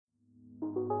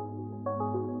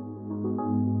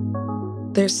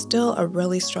There's still a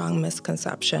really strong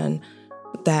misconception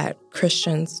that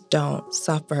Christians don't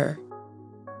suffer,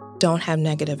 don't have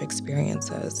negative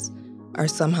experiences, are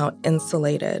somehow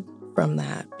insulated from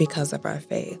that because of our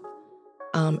faith.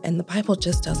 And the Bible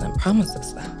just doesn't promise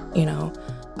us that.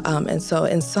 And so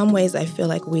in some ways, I feel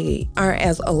like we aren't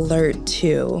as alert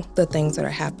to the things that are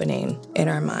happening in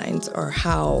our minds or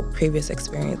how previous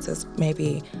experiences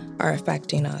maybe are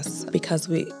affecting us because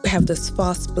we have this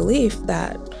false belief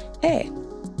that, hey,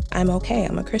 I'm okay.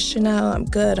 I'm a Christian now. I'm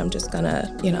good. I'm just going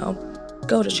to,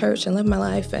 go to church and live my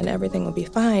life and everything will be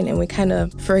fine. And we kind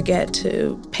of forget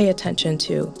to pay attention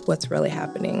to what's really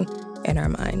happening in our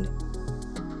mind.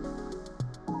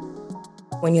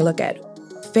 When you look at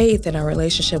faith and our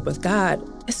relationship with God,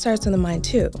 it starts in the mind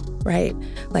too, right?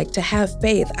 Like to have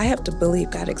faith, I have to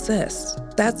believe God exists.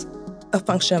 That's a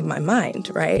function of my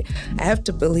mind, right? I have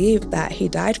to believe that he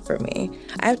died for me.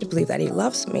 I have to believe that he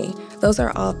loves me. Those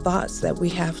are all thoughts that we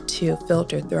have to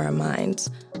filter through our minds.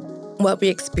 What we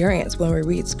experience when we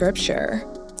read scripture,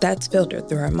 that's filtered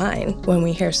through our mind. When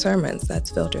we hear sermons, that's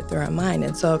filtered through our mind.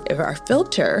 And so if our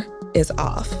filter is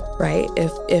off, right?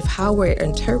 If how we're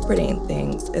interpreting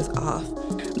things is off,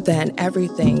 then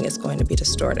everything is going to be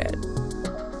distorted.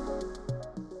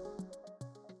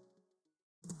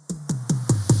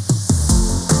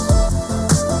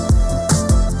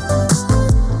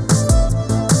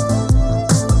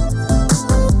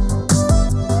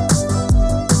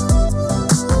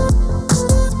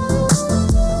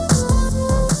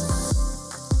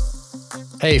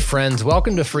 Hey friends,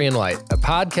 welcome to Free and Light, a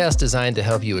podcast designed to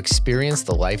help you experience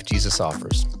the life Jesus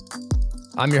offers.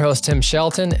 I'm your host, Tim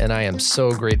Shelton, and I am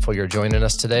so grateful you're joining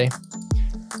us today.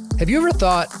 Have you ever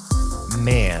thought,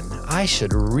 man, I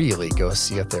should really go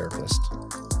see a therapist?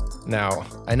 Now,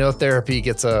 I know therapy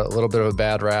gets a little bit of a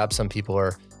bad rap. Some people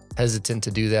are hesitant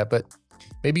to do that, but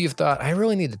maybe you've thought, I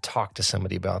really need to talk to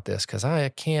somebody about this because I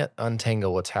can't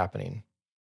untangle what's happening.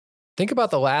 Think about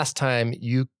the last time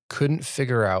you couldn't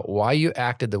figure out why you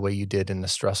acted the way you did in a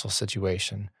stressful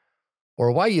situation, or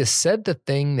why you said the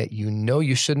thing that you know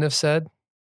you shouldn't have said,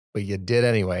 but you did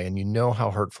anyway, and you know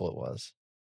how hurtful it was.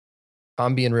 If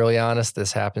I'm being really honest,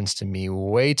 this happens to me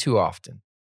way too often.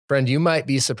 Friend, you might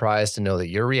be surprised to know that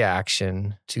your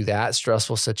reaction to that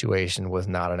stressful situation was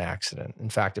not an accident. In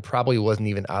fact, it probably wasn't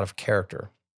even out of character.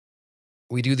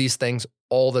 We do these things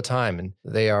all the time, and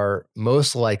they are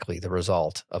most likely the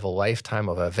result of a lifetime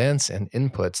of events and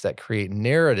inputs that create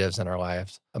narratives in our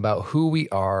lives about who we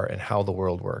are and how the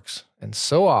world works. And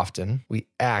so often, we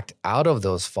act out of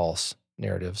those false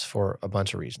narratives for a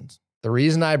bunch of reasons. The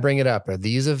reason I bring it up are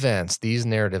these events, these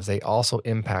narratives, they also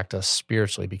impact us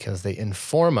spiritually because they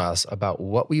inform us about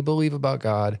what we believe about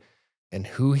God and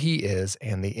who he is,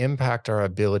 and they impact our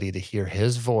ability to hear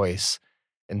his voice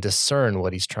and discern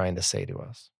what he's trying to say to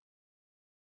us.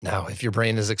 Now, if your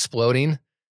brain is exploding,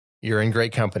 you're in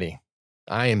great company.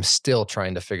 I am still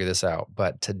trying to figure this out,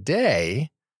 but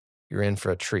today you're in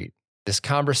for a treat. This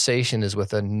conversation is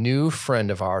with a new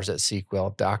friend of ours at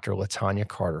Sequel, Dr. LaTanya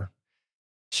Carter.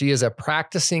 She is a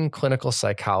practicing clinical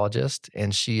psychologist,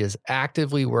 and she is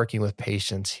actively working with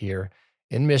patients here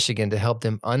in Michigan to help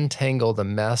them untangle the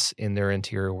mess in their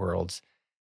interior worlds.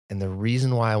 And the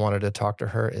reason why I wanted to talk to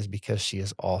her is because she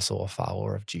is also a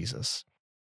follower of Jesus.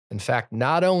 In fact,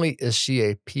 not only is she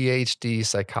a PhD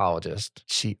psychologist,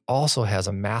 she also has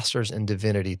a master's in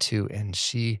divinity too, and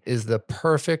she is the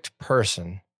perfect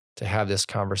person to have this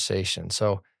conversation.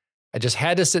 So I just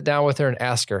had to sit down with her and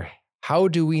ask her, how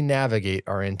do we navigate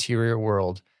our interior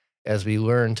world as we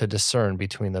learn to discern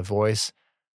between the voice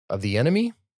of the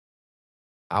enemy,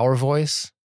 our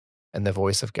voice, and the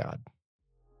voice of God?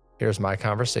 Here's my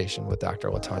conversation with Dr.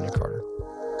 LaTanya Carter.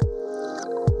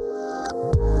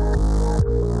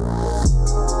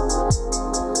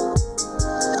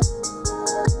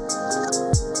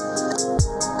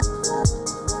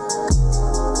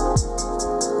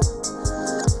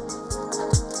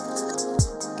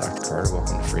 Dr. Carter,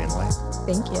 welcome to Free and Light.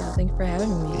 Thank you. Thank you for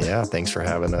having me. Yeah, thanks for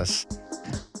having us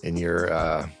in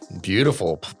your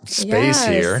beautiful space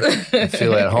here. I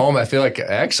feel at home. I feel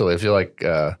like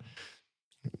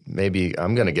maybe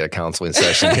I'm going to get a counseling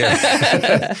session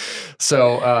here.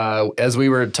 So as we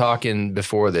were talking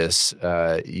before this,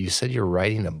 you said you're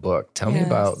writing a book. Tell me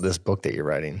about this book that you're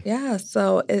writing. Yeah,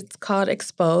 so it's called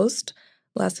Exposed,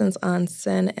 Lessons on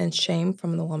Sin and Shame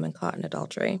from the Woman Caught in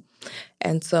Adultery.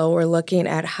 And so we're looking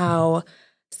at how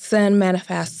sin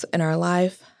manifests in our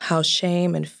life, how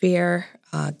shame and fear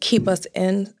keep us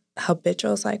in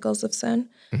habitual cycles of sin,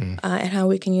 and how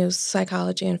we can use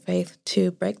psychology and faith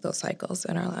to break those cycles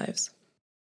in our lives.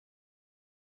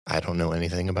 I don't know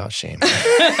anything about shame.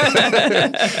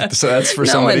 So that's for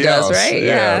somebody does, else. Right?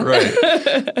 Yeah,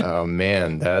 right. Oh,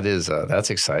 man, that's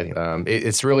exciting.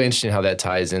 It's really interesting how that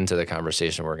ties into the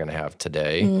conversation we're going to have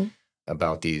today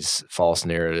about these false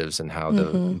narratives and how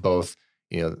both,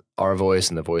 our voice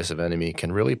and the voice of enemy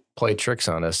can really play tricks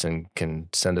on us and can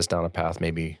send us down a path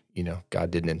maybe, God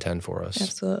didn't intend for us.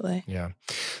 Absolutely. Yeah.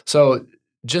 So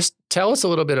just tell us a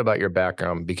little bit about your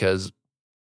background, because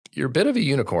you're a bit of a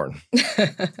unicorn.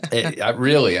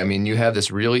 You have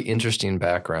this really interesting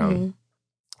background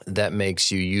that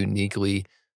makes you uniquely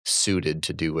suited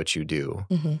to do what you do.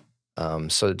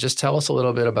 So just tell us a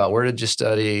little bit about, where did you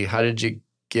study? How did you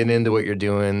get into what you're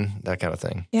doing? That kind of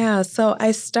thing. Yeah. So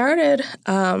I started,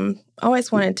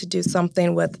 always wanted to do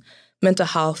something with mental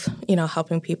health,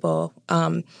 helping people.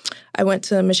 I went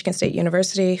to Michigan State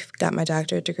University, got my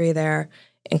doctorate degree there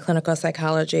in clinical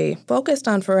psychology, focused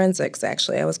on forensics,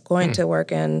 actually. I was going to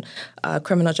work in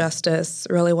criminal justice,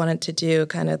 really wanted to do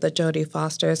kind of the Jodie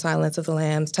Foster Silence of the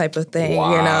Lambs type of thing,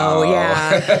 Wow.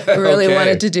 Really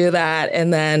wanted to do that.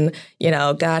 And then,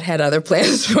 God had other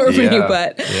plans for me.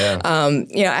 But,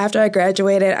 after I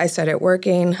graduated, I started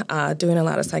working, doing a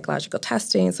lot of psychological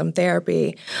testing, some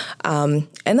therapy. And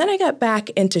then I got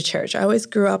back into church. I always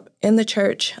grew up in the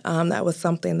church. That was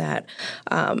something that,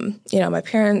 my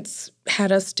parents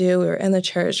had us do. We were in the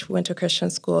church, went to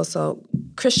Christian school. So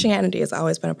Christianity has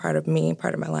always been a part of me,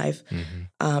 part of my life.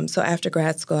 So after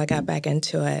grad school, I got back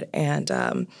into it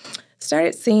and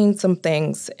started seeing some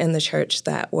things in the church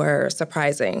that were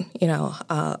surprising.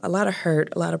 A lot of hurt,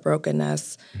 a lot of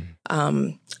brokenness,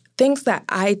 things that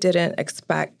I didn't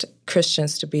expect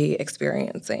Christians to be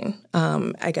experiencing,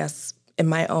 I guess, in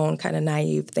my own kind of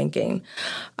naive thinking.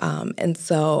 And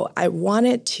so I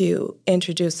wanted to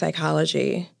introduce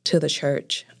psychology to the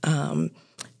church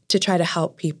to try to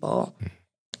help people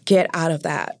get out of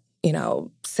that,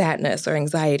 sadness or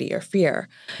anxiety or fear.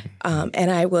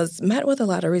 And I was met with a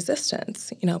lot of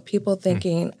resistance, people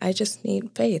thinking, I just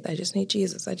need faith. I just need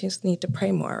Jesus. I just need to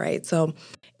pray more, right? So,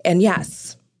 and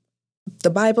yes, the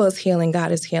Bible is healing.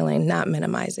 God is healing, not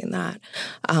minimizing that.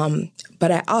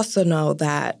 But I also know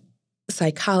that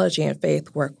psychology and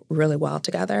faith work really well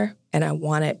together, and I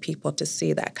wanted people to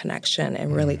see that connection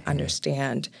and really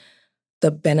understand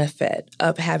the benefit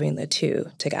of having the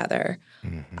two together.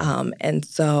 And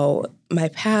so my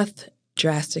path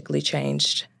drastically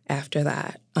changed after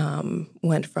that.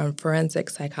 Went from forensic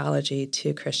psychology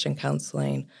to Christian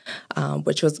counseling,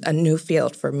 which was a new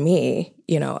field for me.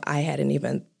 I hadn't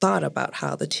even thought about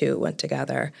how the two went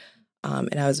together.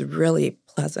 And I was really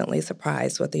pleasantly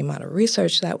surprised with the amount of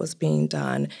research that was being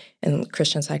done in the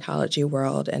Christian psychology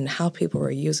world and how people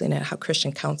were using it, how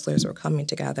Christian counselors were coming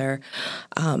together.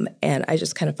 And I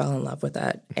just kind of fell in love with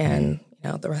it. And,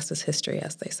 the rest is history,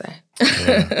 as they say.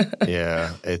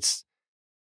 Yeah. It's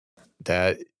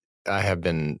that I have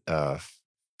been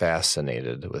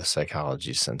fascinated with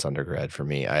psychology since undergrad for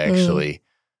me. I actually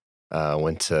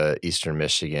went to Eastern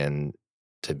Michigan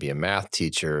to be a math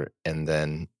teacher and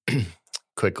then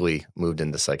quickly moved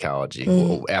into psychology.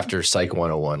 After Psych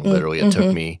 101, literally, it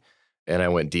took me, and I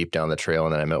went deep down the trail,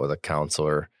 and then I met with a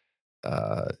counselor,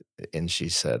 and she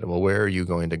said, well, where are you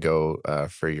going to go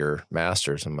for your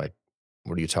master's? I'm like,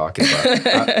 what are you talking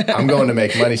about? I'm going to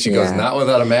make money. She goes, not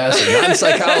without a master's, not in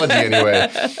psychology anyway.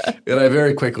 And I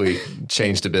very quickly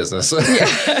changed to business.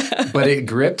 But it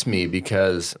gripped me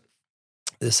because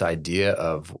this idea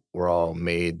of we're all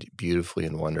made beautifully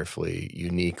and wonderfully,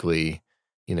 uniquely.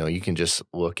 You can just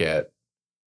look at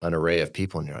an array of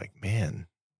people and you're like, man,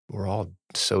 we're all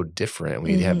so different.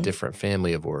 We have different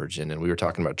family of origin. And we were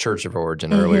talking about church of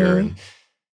origin earlier.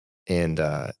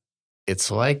 And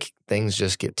it's like things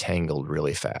just get tangled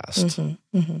really fast.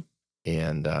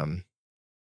 And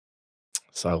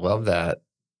so I love that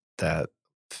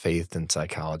faith and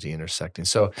psychology intersecting.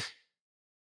 So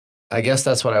I guess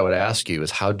that's what I would ask you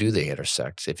is, how do they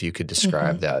intersect? If you could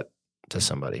describe that to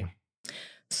somebody.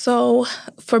 So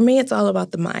for me, it's all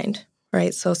about the mind,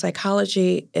 right? So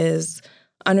psychology is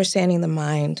understanding the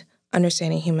mind,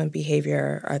 understanding human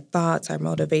behavior, our thoughts, our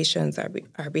motivations,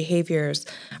 our behaviors,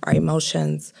 our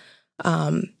emotions.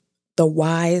 The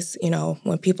whys,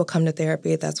 when people come to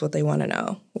therapy, that's what they want to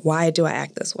know. Why do I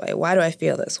act this way? Why do I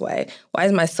feel this way? Why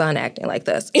is my son acting like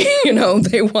this?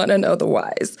 They want to know the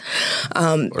whys.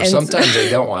 Or sometimes they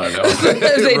don't want to know.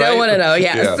 Sometimes they don't want to know.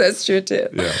 Yes, that's true too.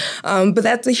 Yeah. But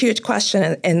that's a huge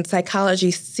question, and psychology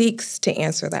seeks to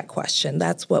answer that question.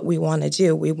 That's what we want to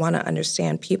do. We want to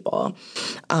understand people.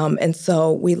 And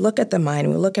so we look at the mind,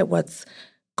 we look at what's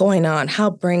going on, how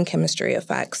brain chemistry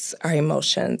affects our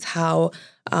emotions, how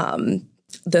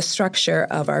the structure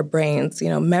of our brains,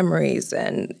 memories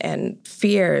and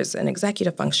fears and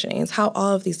executive functionings, how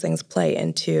all of these things play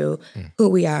into who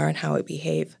we are and how we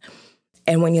behave.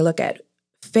 And when you look at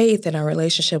faith and our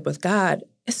relationship with God,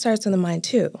 it starts in the mind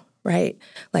too, right?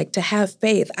 Like to have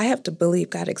faith, I have to believe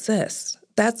God exists.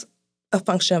 That's a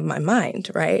function of my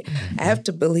mind, right? I have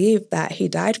to believe that he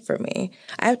died for me.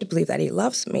 I have to believe that he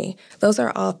loves me. Those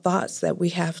are all thoughts that we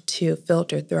have to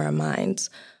filter through our minds.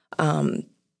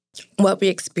 What we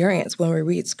experience when we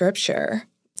read scripture,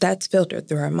 that's filtered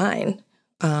through our mind.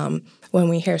 When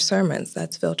we hear sermons,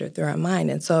 that's filtered through our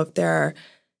mind. And so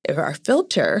if our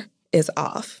filter is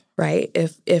off, right?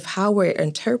 If how we're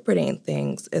interpreting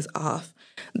things is off,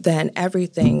 then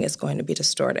everything is going to be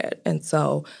distorted. And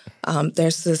so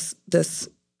there's this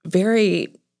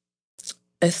very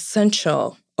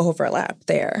essential overlap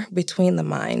there between the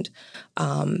mind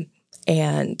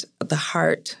and the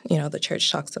heart. The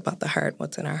church talks about the heart,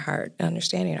 what's in our heart,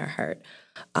 understanding our heart.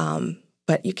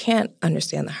 But you can't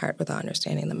understand the heart without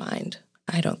understanding the mind,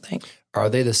 I don't think. Are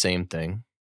they the same thing?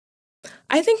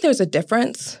 I think there's a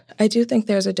difference. I do think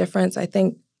there's a difference. I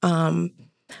think,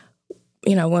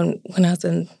 when I was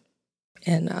in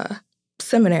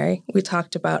seminary, we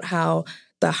talked about how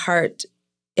the heart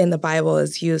in the Bible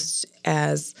is used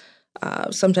as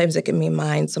sometimes it can mean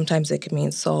mind, sometimes it can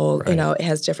mean soul. Right. It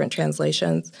has different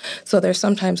translations. So there's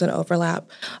sometimes an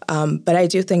overlap. But I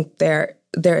do think there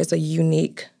is a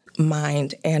unique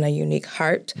mind and a unique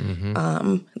heart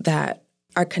that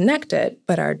are connected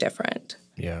but are different.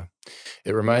 Yeah.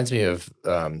 It reminds me of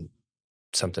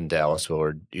something Dallas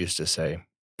Willard used to say.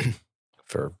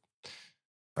 For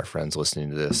our friends listening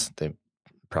to this, they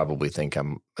probably think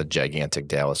I'm a gigantic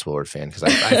Dallas Willard fan because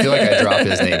I feel like I drop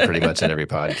his name pretty much in every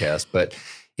podcast. But,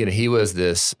 he was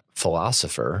this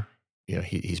philosopher.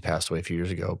 He's passed away a few years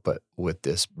ago, but with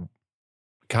this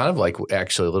kind of like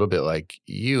actually a little bit like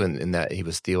you in that he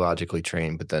was theologically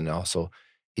trained, but then also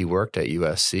he worked at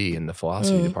USC in the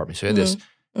philosophy department. So he had this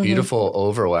beautiful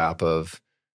overlap of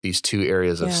these two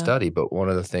areas of study. But one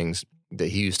of the things that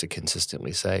he used to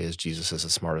consistently say is Jesus is the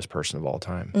smartest person of all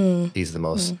time. He's the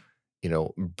most,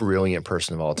 brilliant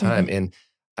person of all time. And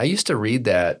I used to read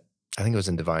that, I think it was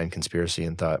in Divine Conspiracy,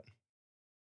 and thought,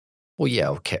 well, yeah,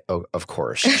 okay, of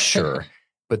course, sure.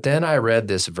 But then I read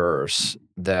this verse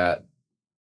that,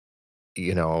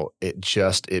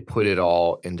 it put it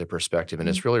all into perspective. And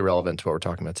it's really relevant to what we're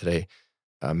talking about today.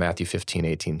 Matthew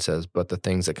 15:18 says, but the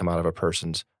things that come out of a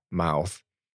person's mouth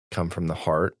come from the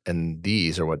heart, and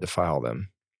these are what defile them.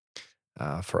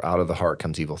 For out of the heart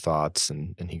comes evil thoughts,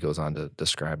 and he goes on to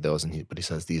describe those, but he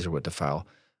says these are what defile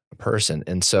a person.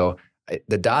 And so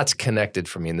the dots connected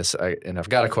for me, and I've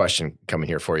got a question coming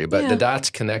here for you, but the dots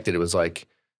connected. It was like,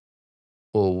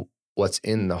 well, what's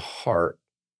in the heart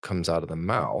comes out of the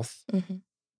mouth.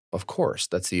 Of course,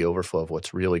 that's the overflow of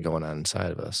what's really going on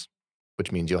inside of us,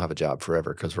 which means you'll have a job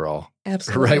forever because we're all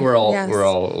absolutely right. We're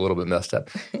all a little bit messed up.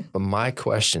 But my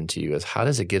question to you is, how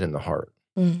does it get in the heart?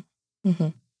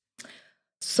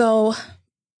 So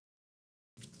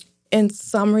in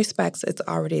some respects, it's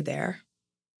already there.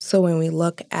 So when we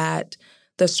look at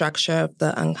the structure of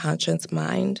the unconscious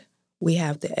mind, we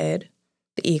have the id,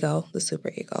 the ego, the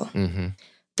superego.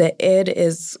 The id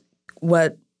is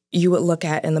what you would look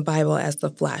at in the Bible as the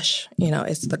flesh.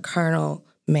 It's the carnal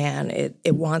man.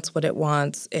 It wants what it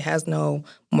wants. It has no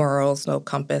morals, no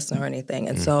compass, nor anything.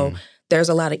 And so there's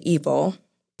a lot of evil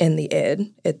in the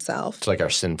id itself. It's like our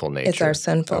sinful nature. It's our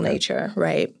sinful nature,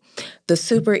 right? The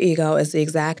superego is the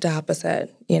exact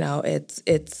opposite.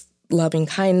 It's loving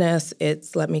kindness.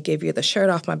 It's let me give you the shirt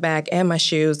off my back and my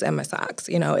shoes and my socks.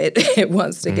 It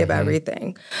wants to give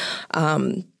everything.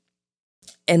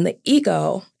 And the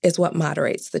ego is what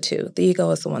moderates the two. The ego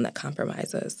is the one that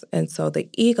compromises. And so the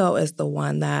ego is the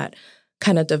one that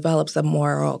kind of develops a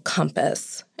moral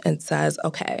compass and says,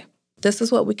 okay, this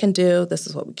is what we can do. This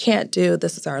is what we can't do.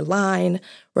 This is our line,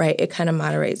 right? It kind of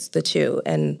moderates the two.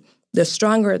 And the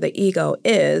stronger the ego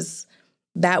is,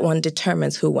 that one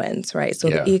determines who wins, right? So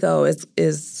the ego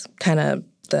is kind of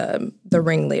the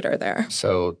ringleader there.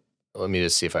 So let me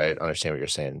just see if I understand what you're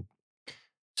saying.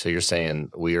 So you're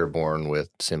saying we are born with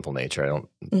sinful nature. I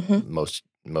don't.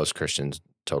 Most Christians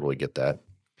totally get that.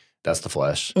 That's the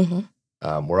flesh.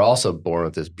 We're also born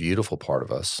with this beautiful part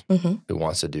of us who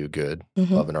wants to do good,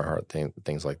 love in our heart,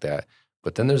 things like that.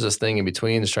 But then there's this thing in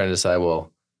between that's trying to decide,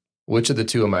 well, which of the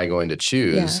two am I going to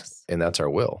choose? Yes. And that's our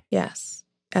will. Yes,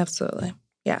 absolutely.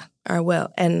 Yeah, our will.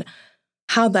 And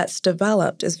how that's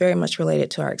developed is very much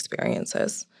related to our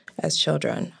experiences as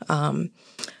children.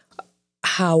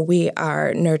 how we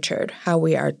are nurtured, how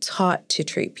we are taught to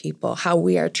treat people, how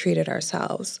we are treated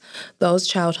ourselves. Those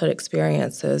childhood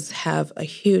experiences have a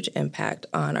huge impact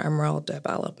on our moral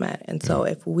development. And so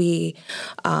if we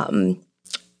don't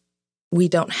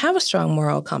have a strong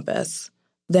moral compass,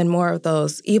 then more of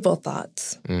those evil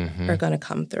thoughts are going to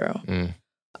come through.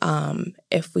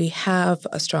 If we have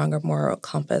a stronger moral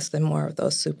compass, then more of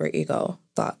those superego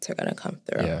thoughts are going to come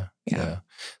through. Yeah.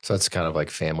 So it's kind of like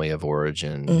family of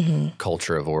origin,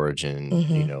 culture of origin.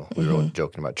 We were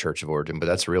joking about church of origin, but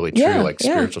that's really true.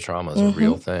 Spiritual trauma is a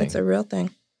real thing. It's a real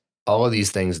thing. All of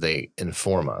these things, they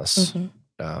inform us.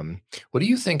 What do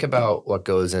you think about what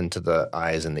goes into the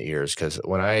eyes and the ears? Because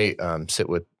when I sit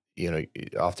with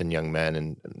often young men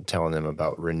and telling them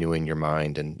about renewing your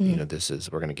mind and,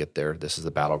 we're going to get there. This is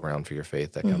the battleground for your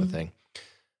faith, that kind of thing.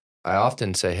 I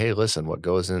often say, hey, listen, what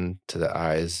goes into the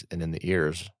eyes and in the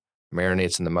ears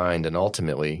marinates in the mind. And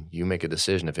ultimately you make a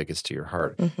decision if it gets to your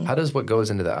heart. How does what goes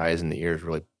into the eyes and the ears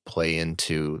really play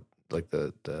into like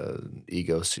the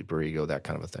ego, superego, that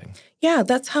kind of a thing? Yeah,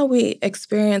 that's how we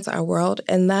experience our world.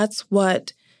 And that's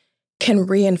what can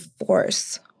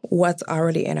reinforce what's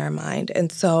already in our mind. And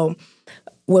so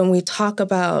when we talk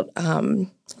about,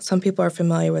 some people are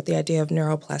familiar with the idea of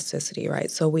neuroplasticity, right?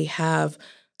 So we have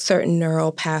certain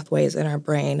neural pathways in our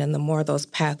brain, and the more those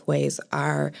pathways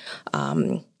are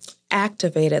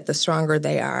activated, the stronger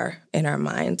they are in our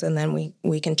minds. And then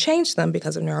we can change them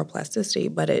because of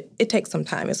neuroplasticity, but it takes some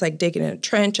time. It's like digging in a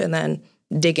trench and then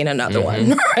digging another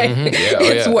one, right?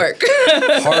 It's work.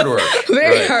 Hard work.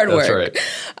 Very hard work.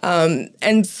 That's right.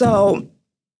 And so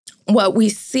what we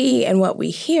see and what we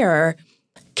hear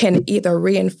can either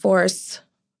reinforce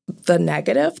the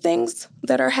negative things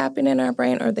that are happening in our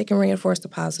brain, or they can reinforce the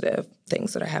positive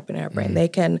things that are happening in our brain. They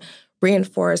can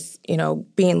reinforce,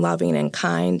 being loving and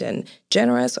kind and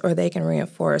generous, or they can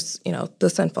reinforce, the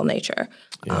sinful nature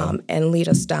and lead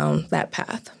us down that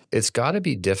path. It's got to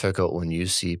be difficult when you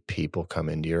see people come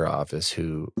into your office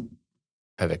who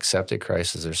have accepted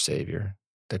Christ as their Savior,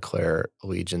 declare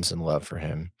allegiance and love for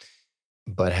Him,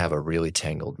 but have a really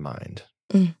tangled mind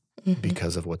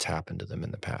because of what's happened to them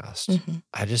in the past.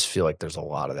 I just feel like there's a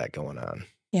lot of that going on.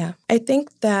 Yeah. I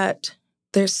think that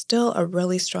there's still a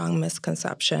really strong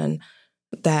misconception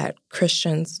that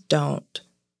Christians don't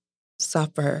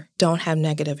suffer, don't have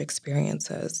negative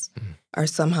experiences, are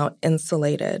somehow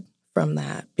insulated from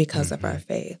that because of our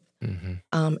faith. And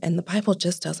the Bible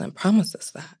just doesn't promise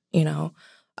us that,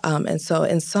 And so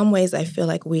in some ways, I feel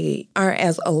like we aren't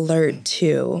as alert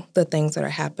to the things that are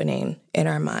happening in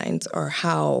our minds or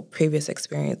how previous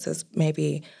experiences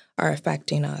maybe are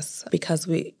affecting us, because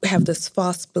we have this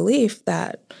false belief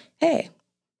that, hey,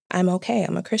 I'm okay.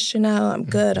 I'm a Christian now. I'm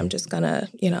good. I'm just going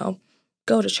to,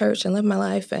 go to church and live my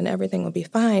life and everything will be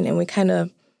fine. And we kind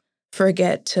of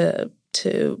forget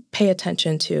to pay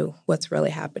attention to what's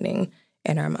really happening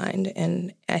in our mind.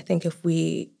 And I think if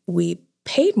we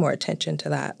paid more attention to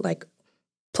that, like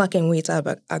plucking weeds out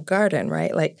of a garden,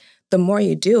 right? Like the more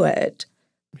you do it,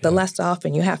 the less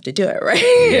often you have to do it, right?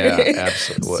 Yeah,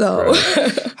 absolutely. So,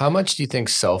 right. How much do you think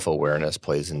self-awareness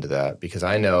plays into that? Because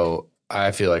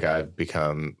I feel like I've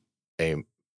become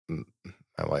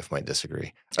my wife might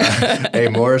disagree, a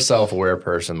more self-aware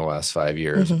person the last 5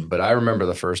 years. But I remember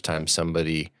the first time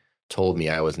somebody told me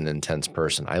I was an intense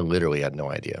person, I literally had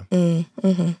no idea.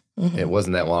 It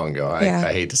wasn't that long ago.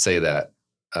 I hate to say that,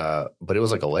 but it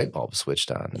was like a light bulb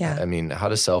switched on. Yeah. I mean, how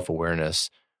does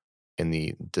self-awareness and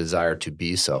the desire to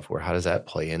be self-aware, how does that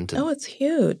play into? Oh, it's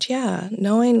huge. Yeah.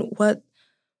 Knowing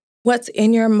what's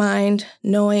in your mind,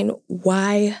 knowing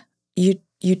why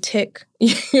you tick,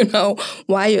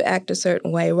 why you act a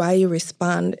certain way, why you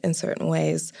respond in certain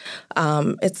ways.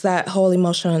 It's that whole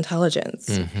emotional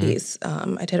intelligence piece.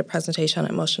 I did a presentation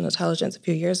on emotional intelligence a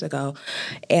few years ago,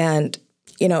 and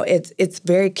it's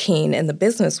very keen in the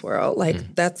business world.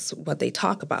 Like that's what they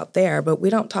talk about there, but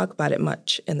we don't talk about it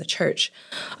much in the church.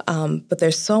 But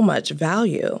there's so much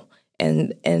value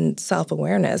in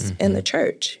self-awareness in the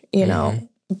church.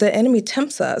 The enemy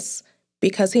tempts us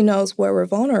because he knows where we're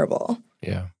vulnerable.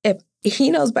 Yeah. If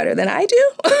he knows better than I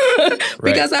do,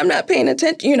 because I'm not paying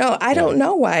attention. I don't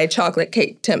know why chocolate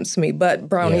cake tempts me, but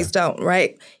brownies don't,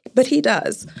 right? But he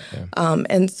does. Yeah.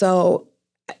 And so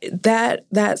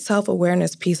that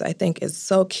self-awareness piece, I think, is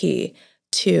so key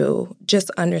to just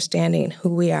understanding who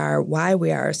we are, why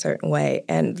we are a certain way,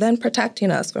 and then protecting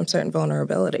us from certain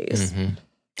vulnerabilities.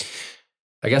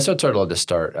 I guess I'd sort of love to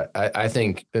start. I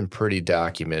think it's been pretty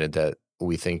documented that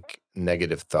we think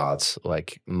negative thoughts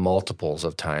like multiples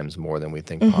of times more than we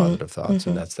think positive thoughts,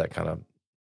 and that's that kind of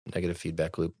negative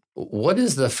feedback loop. What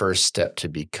is the first step to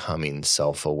becoming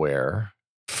self-aware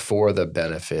for the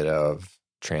benefit of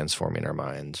transforming our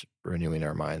minds, renewing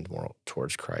our mind more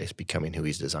towards Christ, becoming who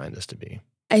he's designed us to be?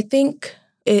 I think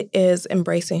it is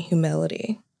embracing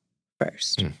humility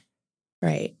first,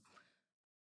 right?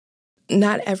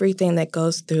 Not everything that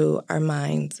goes through our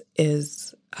minds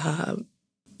is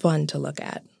fun to look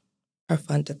at or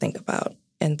fun to think about.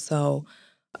 And so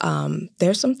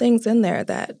there's some things in there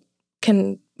that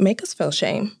can make us feel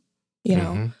shame,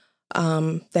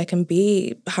 that can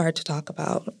be hard to talk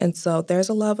about. And so there's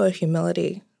a level of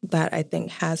humility that I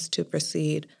think has to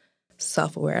precede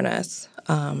self-awareness.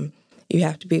 You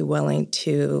have to be willing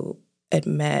to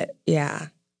admit, yeah,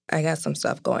 I got some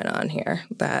stuff going on here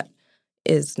that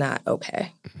is not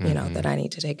okay, that I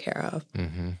need to take care of.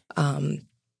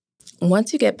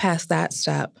 Once you get past that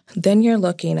step, then you're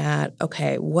looking at,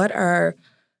 okay, what are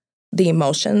the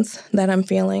emotions that I'm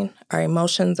feeling? Our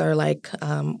emotions are like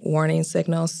warning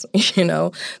signals,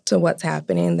 to what's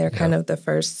happening. They're kind of the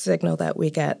first signal that we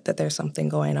get that there's something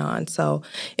going on. So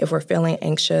if we're feeling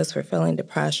anxious, we're feeling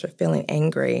depressed, we're feeling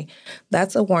angry,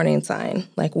 that's a warning sign.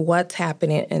 Like what's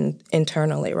happening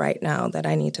internally right now that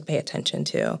I need to pay attention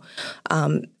to.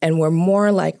 And we're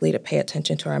more likely to pay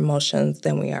attention to our emotions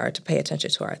than we are to pay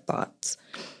attention to our thoughts.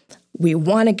 We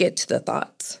want to get to the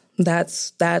thoughts.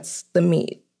 That's the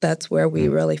meat. That's where we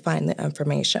really find the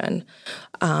information.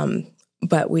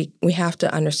 But we have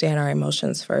to understand our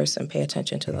emotions first and pay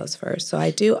attention to those first. So I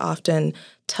do often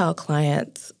tell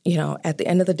clients, at the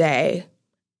end of the day,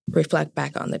 reflect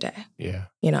back on the day. Yeah.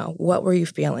 What were you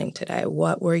feeling today?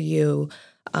 What were you,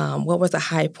 what was a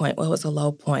high point? What was a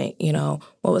low point?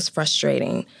 What was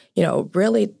frustrating?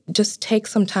 Really just take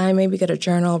some time, maybe get a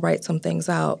journal, write some things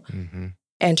out.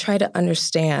 And try to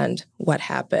understand what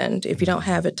happened. If you don't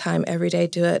have a time every day,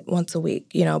 do it once a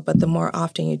week, but the more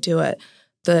often you do it,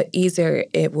 the easier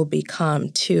it will become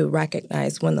to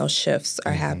recognize when those shifts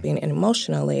are happening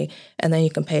emotionally, and then you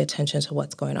can pay attention to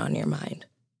what's going on in your mind.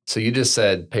 So you just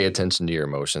said pay attention to your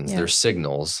emotions. Yeah. They're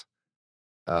signals.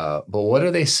 But what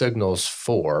are they signals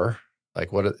for? Like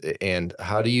and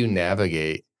how do you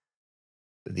navigate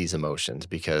these emotions?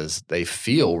 Because they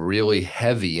feel really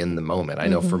heavy in the moment. I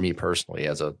know for me personally,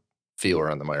 as a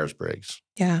feeler on the Myers-Briggs.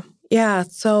 Yeah. Yeah.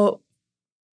 So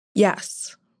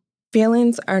yes,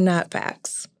 feelings are not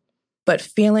facts, but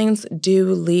feelings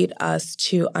do lead us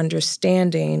to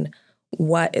understanding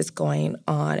what is going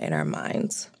on in our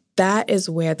minds. That is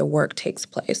where the work takes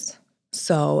place.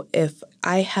 So if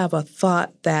I have a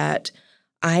thought that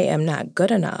I am not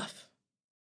good enough,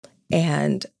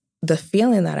 and the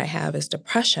feeling that I have is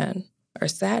depression or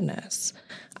sadness,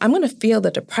 I'm going to feel the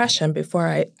depression before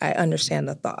I understand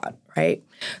the thought, right?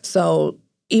 So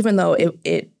even though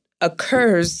it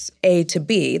occurs A to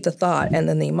B, the thought and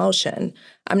then the emotion,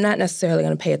 I'm not necessarily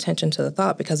going to pay attention to the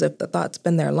thought, because if the thought's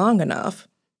been there long enough,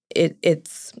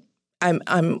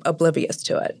 I'm oblivious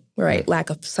to it, right?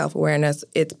 Lack of self-awareness,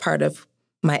 it's part of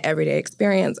my everyday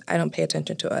experience. I don't pay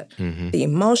attention to it. The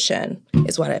emotion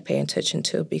is what I pay attention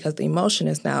to, because the emotion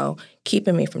is now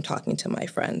keeping me from talking to my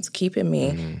friends, keeping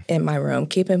me in my room,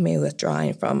 keeping me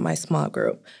withdrawing from my small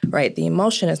group, right? The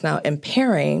emotion is now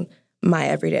impairing my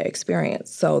everyday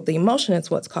experience. So the emotion is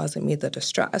what's causing me the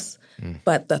distress,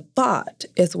 but the thought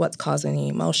is what's causing the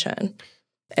emotion.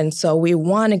 And so we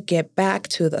want to get back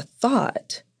to the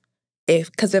thought,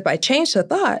 because if I change the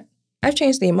thought, I've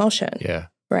changed the emotion,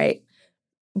 right?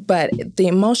 But the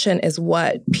emotion is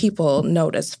what people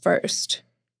notice first.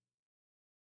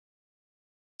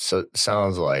 So it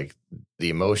sounds like the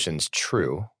emotion's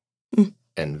true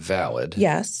and valid.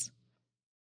 Yes.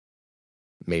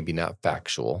 Maybe not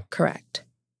factual. Correct.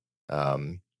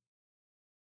 And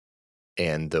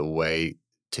the way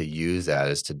to use that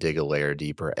is to dig a layer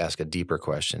deeper, ask a deeper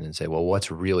question and say, well,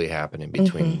 what's really happening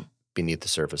beneath the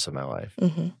surface of my life?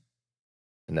 And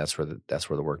that's where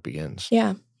the work begins.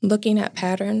 Yeah. Looking at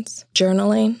patterns,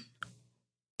 journaling,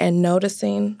 and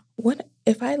noticing, what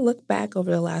if I look back over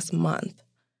the last month,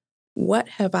 what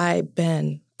have I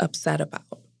been upset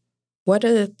about? What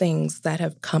are the things that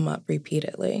have come up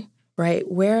repeatedly,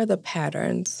 right? Where are the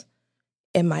patterns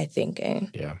in my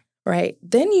thinking? Yeah. Right?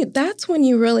 Then that's when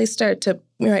you really start to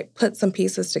put some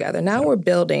pieces together. Now we're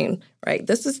building, right?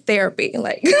 This is therapy.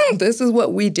 Like, this is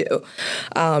what we do.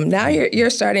 Now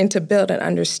you're starting to build an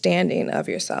understanding of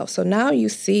yourself. So now you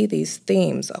see these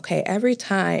themes. Okay, every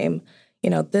time,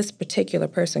 this particular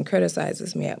person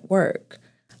criticizes me at work,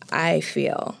 I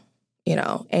feel,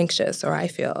 anxious, or I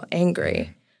feel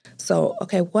angry. So,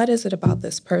 okay, what is it about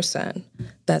this person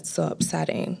that's so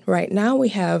upsetting? Right now we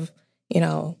have,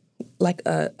 like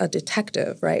a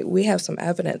detective, right? We have some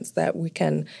evidence that we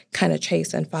can kind of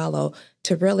chase and follow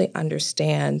to really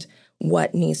understand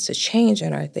what needs to change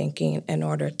in our thinking in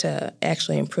order to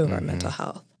actually improve our mental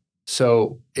health.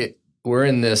 So we're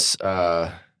in this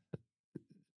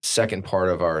second part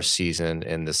of our season,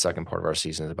 and the second part of our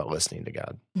season is about listening to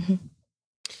God.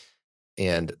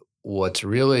 And what's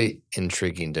really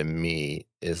intriguing to me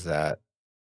is that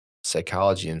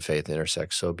psychology and faith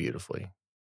intersect so beautifully.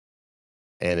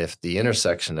 And if the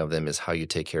intersection of them is how you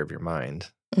take care of your mind,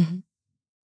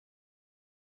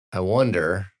 I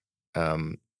wonder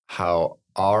how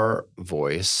our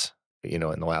voice, in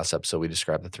the last episode, we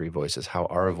described the three voices, how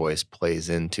our voice plays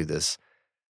into this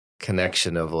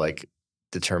connection of like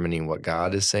determining what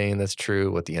God is saying that's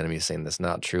true, what the enemy is saying that's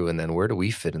not true, and then where do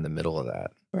we fit in the middle of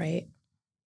that? Right.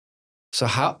 So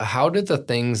how did the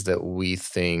things that we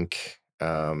think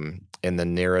and the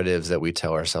narratives that we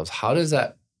tell ourselves, how does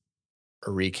that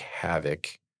wreak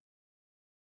havoc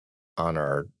on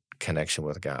our connection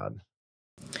with God?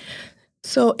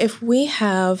 So if we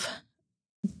have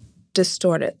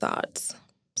distorted thoughts,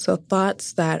 so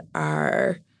thoughts that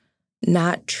are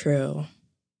not true,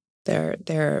 they're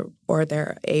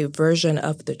a version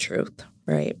of the truth,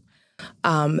 right?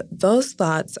 Those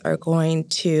thoughts are going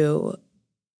to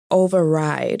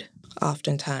override,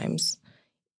 oftentimes,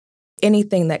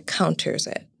 anything that counters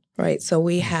it, right? So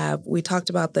we talked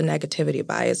about the negativity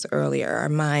bias earlier. Our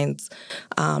minds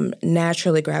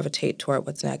naturally gravitate toward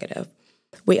what's negative.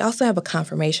 We also have a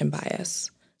confirmation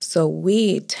bias. So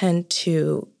we tend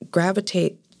to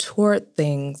gravitate toward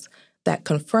things that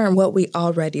confirm what we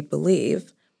already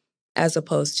believe, as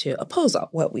opposed to oppose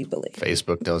what we believe.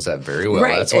 Facebook knows that very well.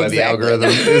 Right, that's why the algorithm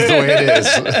is the way it is.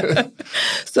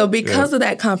 So because of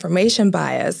that confirmation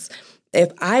bias, if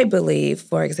I believe,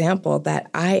 for example, that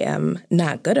I am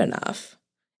not good enough,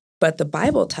 but the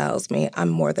Bible tells me I'm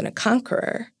more than a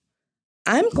conqueror,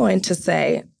 I'm going to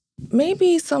say,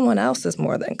 maybe someone else is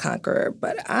more than a conqueror,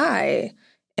 but I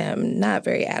am not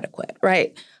very adequate,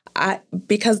 right?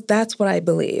 Because that's what I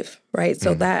believe, right?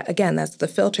 So that, again, that's the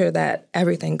filter that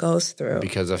everything goes through.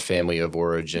 Because of family of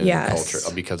origin, culture,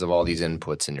 because of all these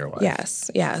inputs in your life.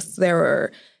 Yes. There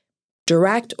were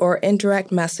direct or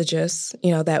indirect messages,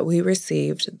 that we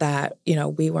received that,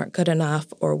 we weren't good enough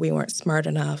or we weren't smart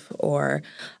enough, or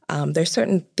there's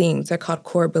certain themes, they're called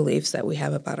core beliefs that we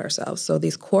have about ourselves. So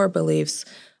these core beliefs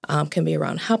can be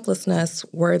around helplessness,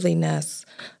 worthiness,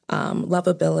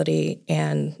 lovability,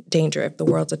 and danger, if the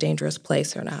world's a dangerous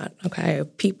place or not, okay,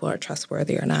 if people are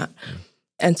trustworthy or not.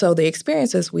 And so the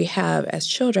experiences we have as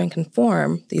children can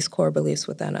form these core beliefs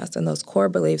within us, and those core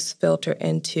beliefs filter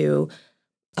into,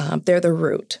 they're the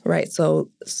root, right? So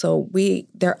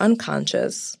they're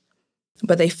unconscious,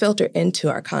 but they filter into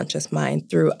our conscious mind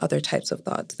through other types of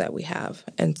thoughts that we have.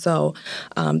 And so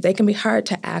they can be hard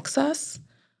to access,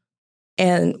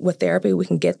 and with therapy we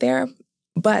can get there,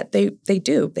 but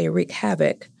they wreak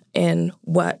havoc in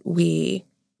what we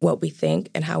think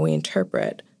and how we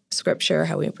interpret Scripture,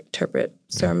 how we interpret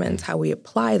sermons, how we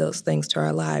apply those things to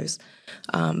our lives,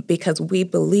 because we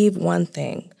believe one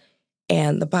thing,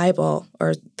 and the Bible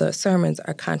or the sermons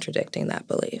are contradicting that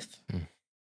belief.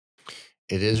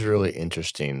 It is really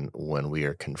interesting when we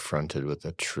are confronted with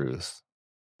the truth,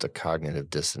 the cognitive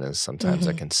dissonance. Sometimes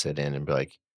I can sit in and be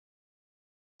like,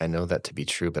 I know that to be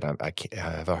true, but I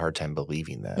have a hard time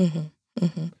believing that.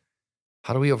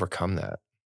 How do we overcome that?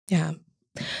 Yeah,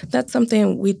 that's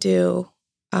something we do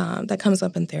that comes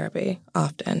up in therapy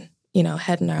often.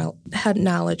 Head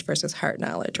knowledge versus heart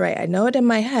knowledge, right? I know it in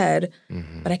my head,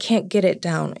 but I can't get it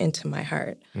down into my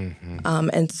heart.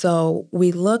 And so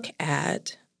we look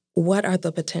at what are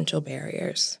the potential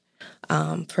barriers.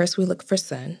 First, we look for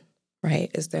sin, right?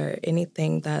 Is there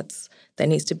anything that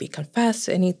needs to be confessed?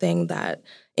 Any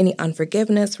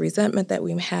unforgiveness, resentment that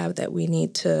we have that we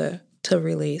need to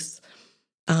release?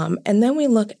 And then we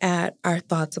look at our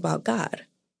thoughts about God,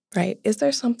 right? Is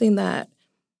there something that,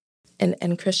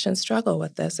 and Christians struggle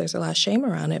with this, there's a lot of shame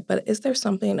around it, but is there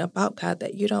something about God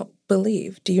that you don't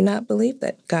believe? Do you not believe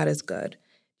that God is good?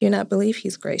 Do you not believe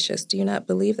he's gracious? Do you not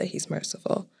believe that he's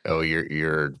merciful? Oh,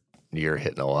 you're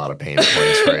hitting a lot of pain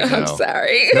points right now. I'm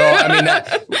sorry. No, I mean,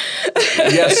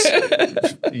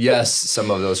 yes,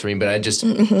 some of those for me, but I just,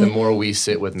 the more we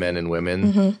sit with men and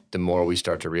women, the more we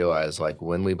start to realize, like,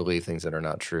 when we believe things that are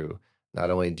not true, not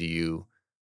only do you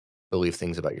believe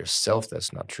things about yourself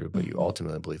that's not true, but you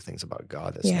ultimately believe things about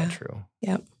God that's not true.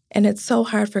 Yep. And it's so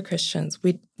hard for Christians.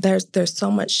 There's so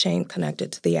much shame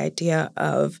connected to the idea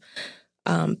of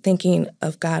thinking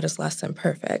of God as less than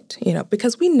perfect,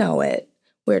 because we know it,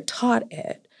 we're taught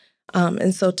it.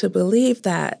 And so to believe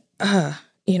that,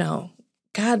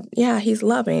 God, yeah, he's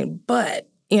loving, but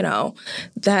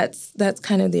That's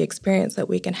kind of the experience that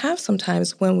we can have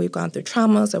sometimes when we've gone through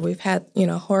traumas or we've had,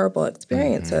 horrible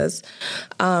experiences.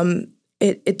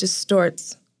 It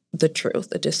distorts the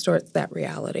truth. It distorts that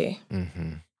reality.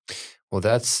 Mm-hmm. Well,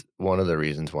 that's one of the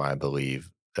reasons why I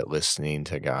believe that listening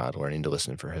to God, learning to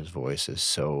listen for his voice is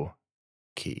so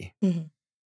key. Mm-hmm.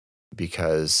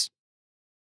 Because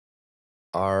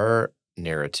our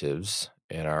narratives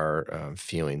and our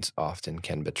feelings often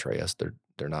can betray us.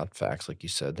 They're not facts, like you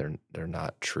said. They're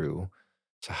not true.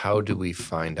 So how do we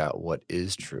find out what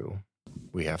is true?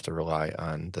 We have to rely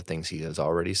on the things he has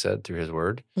already said through his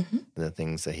word, Mm-hmm. and the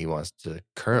things that he wants to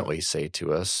currently say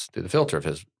to us through the filter of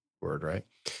his word, right?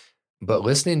 But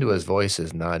listening to his voice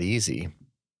is not easy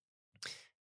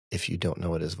if you don't know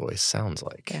what his voice sounds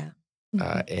like. Yeah.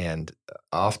 Mm-hmm. And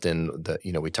often,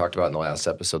 we talked about in the last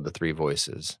episode, the three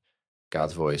voices: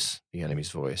 God's voice, the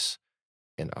enemy's voice,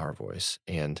 and our voice.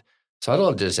 And so I'd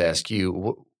love to just ask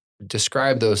you,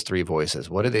 describe those three voices.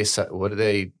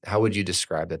 How would you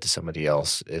describe that to somebody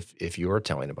else if you were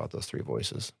telling about those three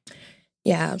voices?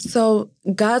 Yeah. So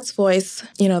God's voice,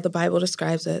 the Bible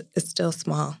describes it, it's still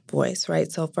small voice,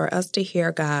 right? So for us to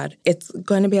hear God, it's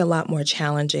going to be a lot more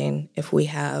challenging if we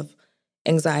have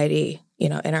anxiety,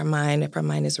 in our mind, if our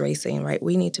mind is racing, right?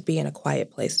 We need to be in a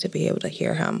quiet place to be able to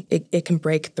hear him. It can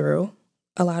break through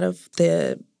a lot of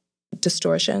the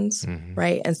distortions,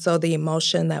 right? And so the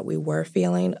emotion that we were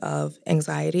feeling of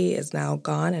anxiety is now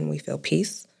gone and we feel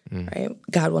peace, right?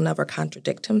 God will never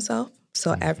contradict himself.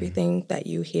 So everything that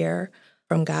you hear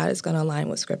from God is going to align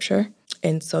with Scripture.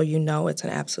 And so it's an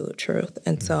absolute truth.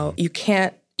 And so you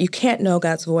can't know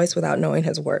God's voice without knowing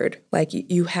his word. Like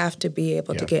you have to be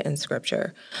able to get in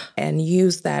Scripture and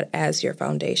use that as your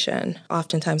foundation.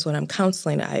 Oftentimes when I'm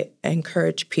counseling, I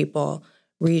encourage people,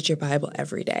 read your Bible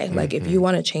every day. Like if you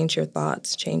want to change your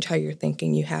thoughts, change how you're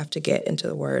thinking, you have to get into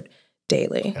the word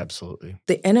daily. Absolutely.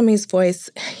 The enemy's voice,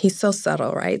 he's so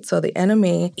subtle, right? So the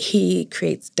enemy, he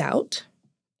creates doubt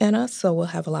in us. So we'll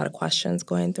have a lot of questions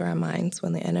going through our minds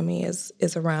when the enemy is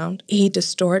around. He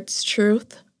distorts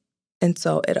truth. And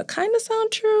so it'll kind of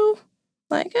sound true.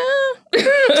 Like,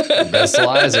 Best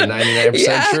lies are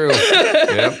 99% true.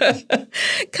 Yep.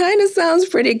 Kind of sounds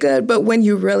pretty good. But when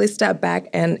you really step back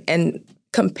and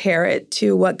compare it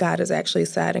to what God has actually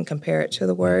said and compare it to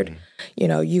the word,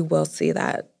 you will see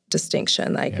that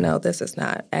distinction. Like, no, this is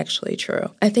not actually true.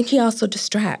 I think he also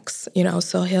distracts,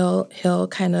 so he'll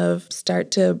kind of start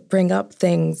to bring up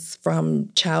things from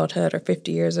childhood or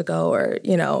 50 years ago or,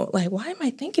 like, why am I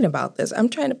thinking about this? I'm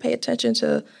trying to pay attention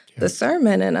to the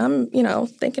sermon and I'm,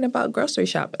 thinking about grocery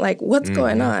shopping. Like, what's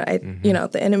going on?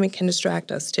 The enemy can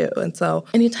distract us too. And so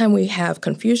anytime we have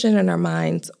confusion in our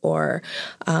minds or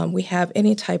we have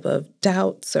any type of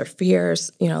doubts or fears,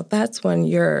 that's when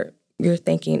you're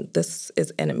thinking this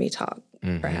is enemy talk,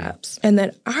 perhaps. And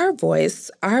then our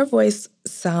voice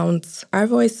sounds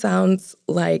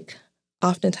like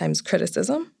oftentimes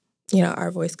criticism.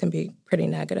 Our voice can be pretty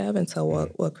negative, and so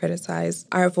we'll criticize.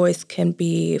 Our voice can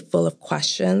be full of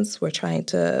questions. We're trying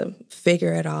to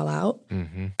figure it all out.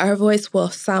 Our voice will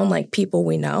sound like people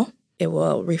we know. It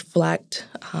will reflect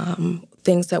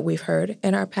things that we've heard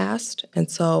in our past. And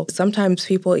so sometimes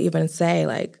people even say,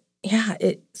 like, yeah,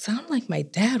 it sounded like my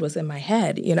dad was in my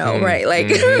head, right? Like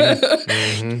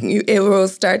it will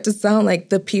start to sound like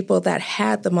the people that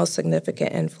had the most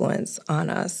significant influence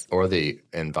on us. Or the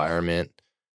environment.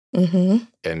 And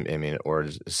or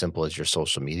as simple as your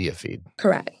social media feed.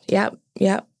 Correct. Yep.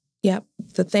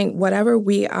 The thing, whatever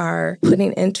we are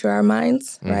putting into our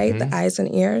minds, right? The eyes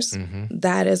and ears,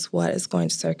 that is what is going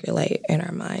to circulate in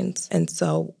our minds. And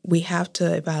so we have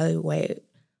to evaluate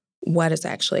what is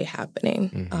actually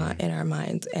happening in our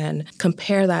minds and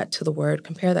compare that to the word,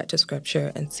 compare that to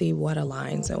Scripture, and see what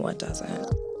aligns and what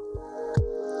doesn't.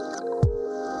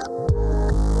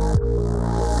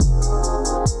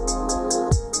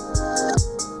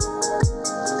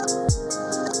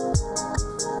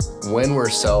 When we're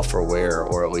self-aware,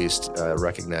 or at least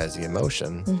recognize the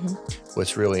emotion,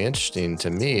 what's really interesting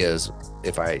to me is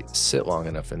if I sit long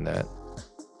enough in that,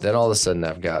 then all of a sudden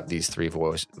I've got these three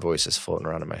voices floating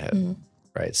around in my head,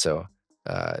 right? So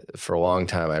for a long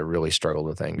time, I really struggled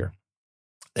with anger.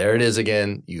 There it is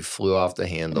again. You flew off the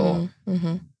handle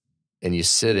and you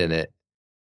sit in it.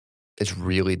 It's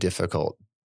really difficult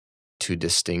to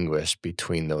distinguish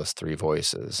between those three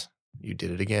voices. You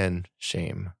did it again.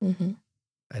 Shame.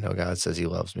 I know God says he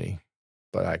loves me,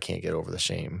 but I can't get over the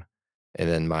shame. And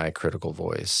then my critical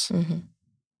voice.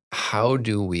 How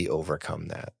do we overcome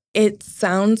that? It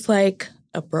sounds like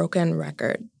a broken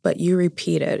record, but you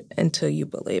repeat it until you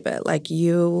believe it. Like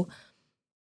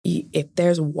if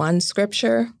there's one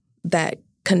scripture that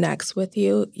connects with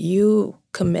you, you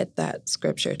commit that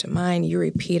scripture to mind. You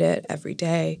repeat it every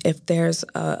day. If there's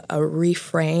a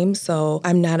reframe, so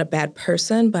I'm not a bad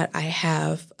person, but I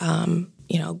have,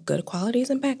 good qualities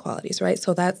and bad qualities, right?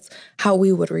 So that's how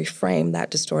we would reframe that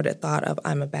distorted thought of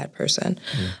I'm a bad person.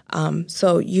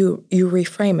 So you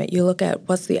reframe it. You look at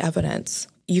what's the evidence.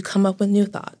 You come up with new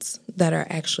thoughts that are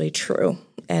actually true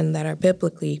and that are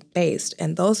biblically based.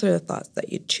 And those are the thoughts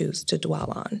that you choose to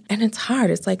dwell on. And it's hard.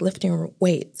 It's like lifting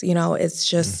weights. It's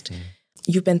just,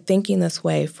 you've been thinking this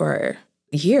way for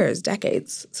years,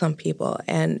 decades, some people.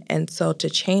 And so to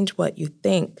change what you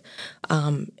think,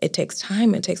 it takes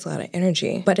time, it takes a lot of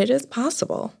energy, but it is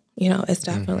possible. It's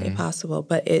definitely possible,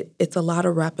 but it's a lot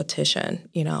of repetition.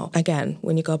 Again,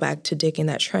 when you go back to digging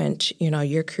that trench,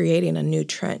 you're creating a new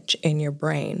trench in your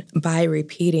brain by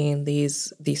repeating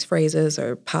these phrases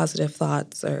or positive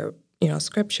thoughts or,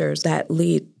 scriptures that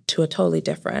lead to a totally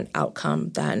different outcome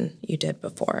than you did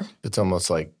before. It's almost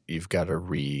like you've got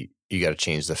to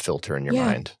change the filter in your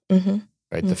mind,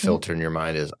 right? The filter in your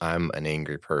mind is I'm an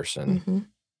angry person.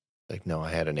 Like, no, I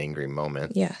had an angry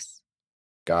moment. Yes.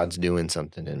 God's doing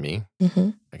something in me.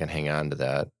 I can hang on to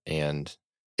that. And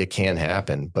it can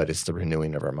happen, but it's the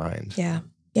renewing of our minds. Yeah.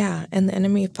 Yeah. And the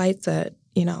enemy fights it.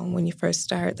 When you first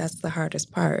start, that's the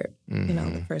hardest part,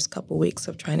 the first couple weeks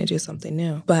of trying to do something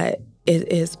new. But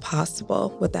it is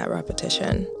possible with that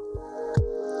repetition.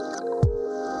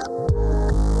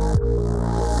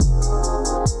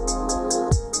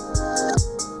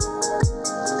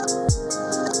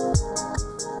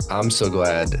 I'm so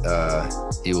glad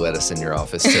you let us in your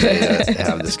office today to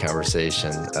have this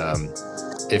conversation.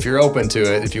 If you're open to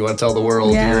it, if you want to tell the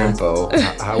world your info,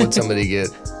 how would somebody get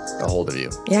a hold of you?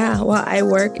 Yeah, well, I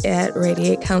work at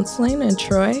Radiate Counseling in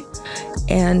Troy.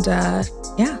 And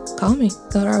call me.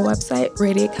 Go to our website,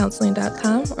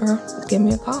 radiatecounseling.com, or give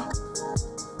me a call.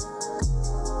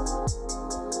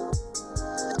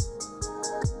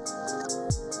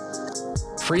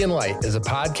 Free and Light is a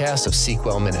podcast of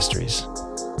Sequel Ministries.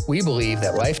 We believe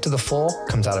that life to the full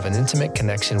comes out of an intimate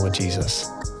connection with Jesus.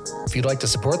 If you'd like to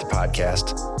support the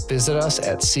podcast, visit us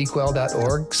at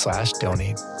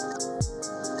sequel.org/donate.